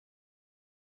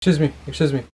Excuse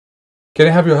me. Can I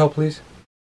have your help, please?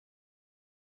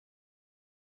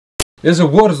 Yes, of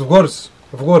course.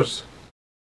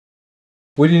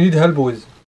 What do you need help with?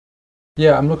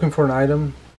 Yeah, I'm looking for an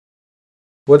item.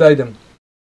 What item?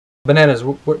 Bananas.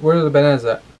 Where are the bananas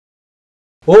at?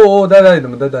 Oh, that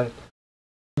item. Go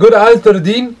to aisle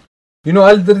 13. You know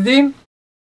aisle 13?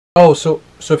 Oh, so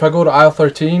if I go to aisle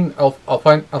 13, I'll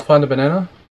find a banana.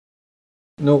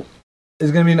 No,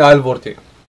 it's gonna be in aisle 14.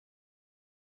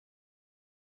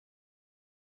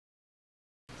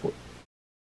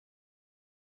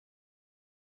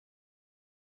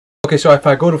 Okay, so if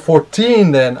I go to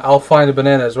 14, then I'll find the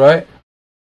bananas, right?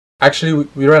 Actually,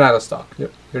 we ran out of stock.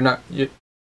 You're not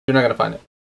gonna find it.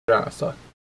 You're out of stock.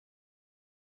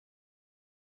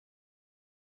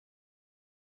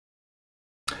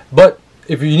 But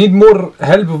if you need more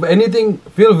help with anything,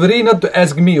 feel free not to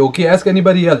ask me, okay? Ask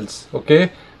anybody else,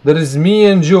 okay? There is me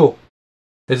and Joe.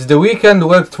 It's the weekend,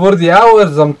 worked 40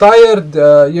 hours, I'm tired,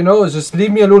 just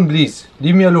leave me alone, please.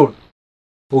 Leave me alone,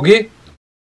 okay?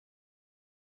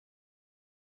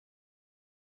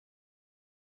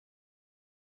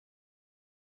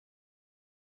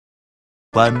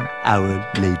 One hour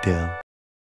later.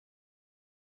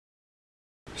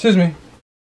 Excuse me.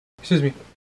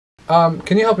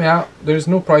 Can you help me out? There's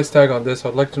no price tag on this.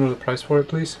 I'd like to know the price for it,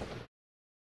 please.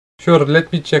 Sure,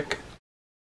 let me check.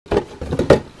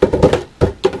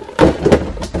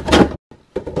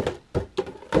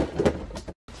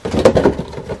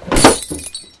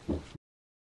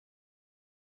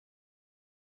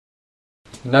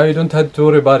 Now you don't have to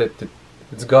worry about it.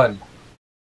 It's gone.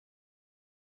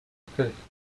 Okay.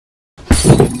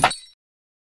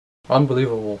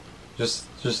 Unbelievable. Just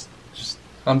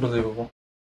unbelievable.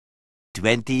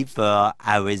 24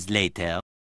 hours later.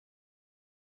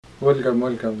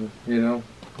 Welcome.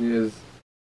 Yes.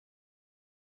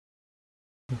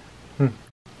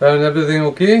 Everything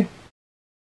okay?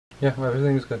 Yeah,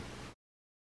 everything is good.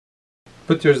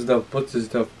 Put your stuff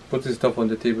on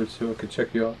the table so I can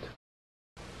check you out.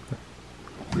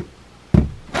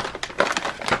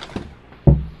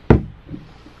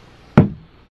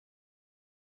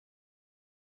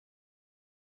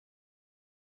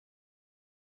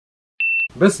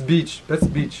 Best beach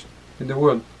in the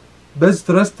world. Best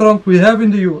restaurant we have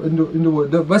in the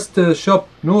world. The best shop,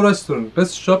 no restaurant.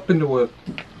 Best shop in the world.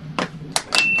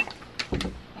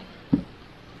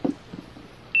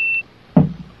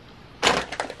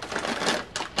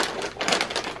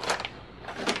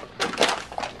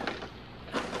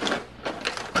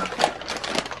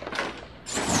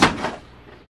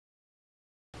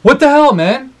 What the hell,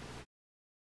 man?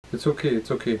 It's okay.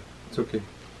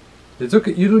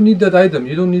 You don't need that item.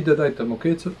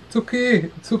 Okay? It's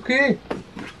okay.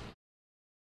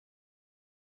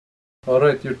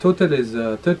 Alright, your total is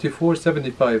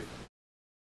 $34.75. Do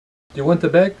you want the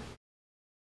bag?